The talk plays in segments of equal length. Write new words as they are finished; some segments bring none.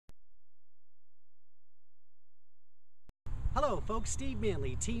Hello folks, Steve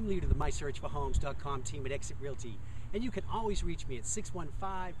Manley, team leader of the MySearchForHomes.com team at Exit Realty, and you can always reach me at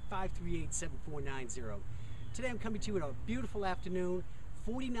 615-538-7490. Today I'm coming to you on a beautiful afternoon,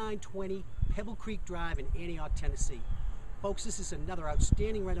 4920 Pebble Creek Drive in Antioch, Tennessee. Folks, this is another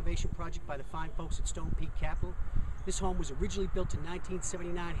outstanding renovation project by the fine folks at Stone Peak Capital. This home was originally built in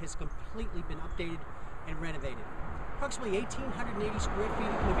 1979, has completely been updated and renovated. Approximately 1,880 square feet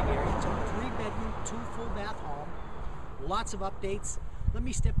of living area. It's a 3-bedroom, 2 full bath home. Lots of updates. Let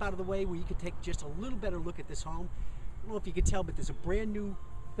me step out of the way where you can take just a little better look at this home. I don't know if you can tell, but there's a brand new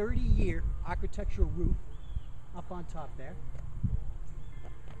 30-year architectural roof up on top there.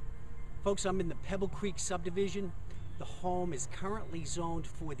 Folks, I'm in the Pebble Creek Subdivision. The home is currently zoned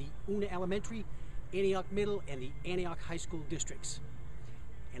for the Una Elementary, Antioch Middle, and the Antioch High School districts.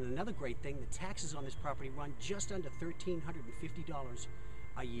 And another great thing, the taxes on this property run just under $1,350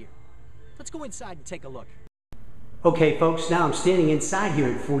 a year. Let's go inside and take a look. Okay folks, now I'm standing inside here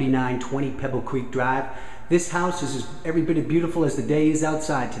at 4920 Pebble Creek Drive. This house is every bit as beautiful as the day is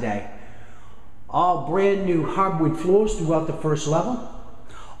outside today. All brand new hardwood floors throughout the first level.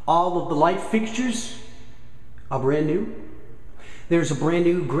 All of the light fixtures are brand new. There's a brand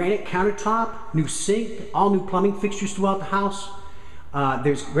new granite countertop, new sink, all new plumbing fixtures throughout the house.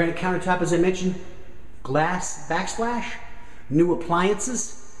 There's granite countertop, as I mentioned, glass backsplash, new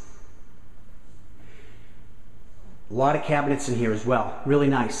appliances. A lot of cabinets in here as well, really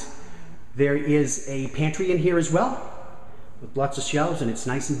nice. There is a pantry in here as well, with lots of shelves, and it's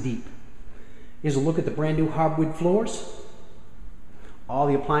nice and deep. Here's a look at the brand new hardwood floors. All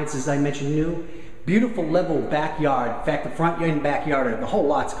the appliances I mentioned new. Beautiful level backyard. In fact, the front yard and backyard, the whole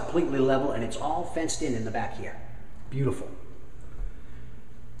lot's completely level, and it's all fenced in the back here. Beautiful.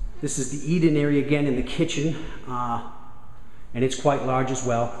 This is the eat-in area again in the kitchen, and it's quite large as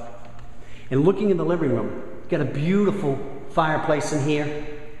well. And looking in the living room, got a beautiful fireplace in here.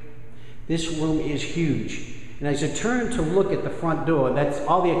 This room is huge. And as I turn to look at the front door, that's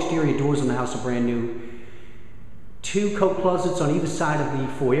all the exterior doors in the house are brand new. 2 coat closets on either side of the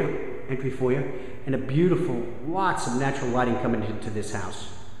foyer, entry foyer, and a beautiful, lots of natural lighting coming into this house.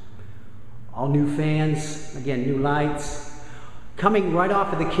 All new fans, again, new lights. Coming right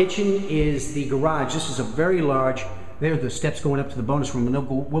off of the kitchen is the garage. This is a very large, there are the steps going up to the bonus room, and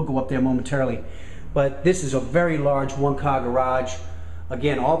we'll go up there momentarily. But this is a very large 1-car garage.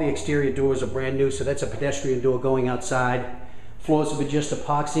 Again, all the exterior doors are brand new, so that's a pedestrian door going outside. Floors have been just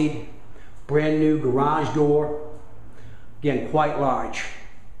epoxied. Brand new garage door. Again, quite large.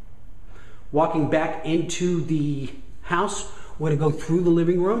 Walking back into the house, we're going to go through the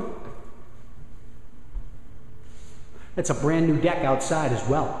living room. That's a brand new deck outside as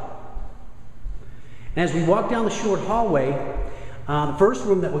well. And as we walk down the short hallway, the first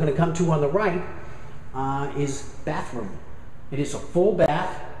room that we're going to come to on the right is bathroom. It is a full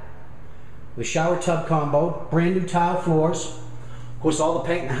bath with shower tub combo, brand new tile floors. Of course, all the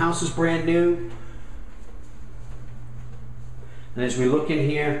paint in the house is brand new. And as we look in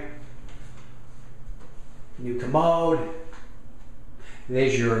here, new commode.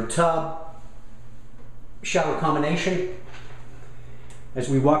 There's your tub, shower combination. As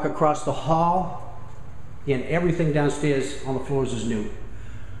we walk across the hall, again, everything downstairs on the floors is new.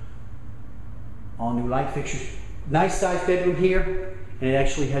 All new light fixtures. Nice sized bedroom here, and it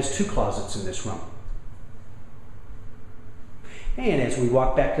actually has 2 closets in this room. And as we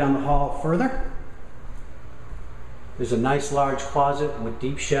walk back down the hall further, there's a nice large closet with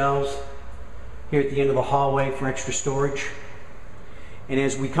deep shelves here at the end of the hallway for extra storage. And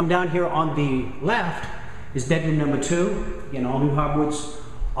as we come down here on the left is bedroom number 2. Again, all new hardwoods.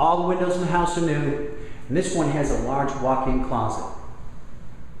 All the windows in the house are new, and this one has a large walk-in closet.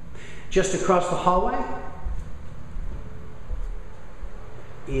 Just across the hallway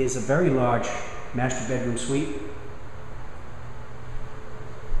is a very large master bedroom suite.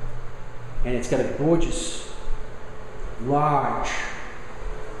 And it's got a gorgeous, large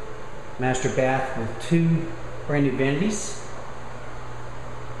master bath with 2 brand new vanities.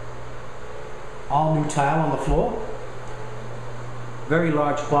 All new tile on the floor. Very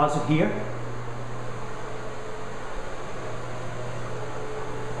large closet here.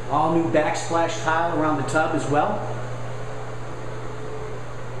 All new backsplash tile around the tub as well.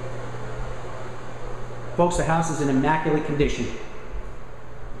 Folks, the house is in immaculate condition.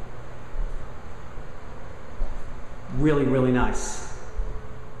 Really, really nice.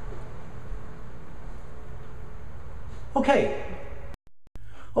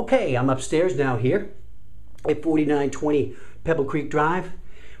 Okay, I'm upstairs now here at 4920 Pebble Creek Drive.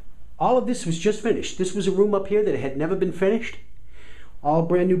 All of this was just finished. This was a room up here that had never been finished. All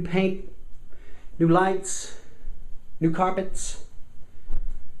brand new paint, new lights, New carpets.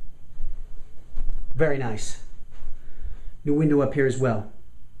 Very nice. New window up here as well.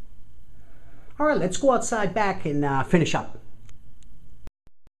 All right, let's go outside back and finish up.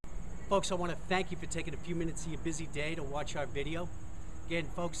 Folks, I want to thank you for taking a few minutes of your busy day to watch our video. Again,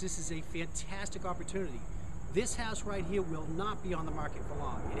 folks, this is a fantastic opportunity. This house right here will not be on the market for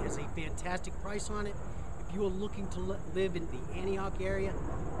long. It has a fantastic price on it. If you are looking to live in the Antioch area,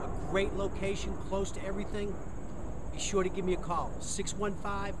 a great location, close to everything, be sure to give me a call,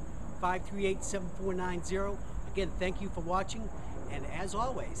 615-538-7490. Again, thank you for watching, and as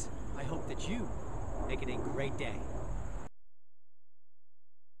always, I hope that you make it a great day.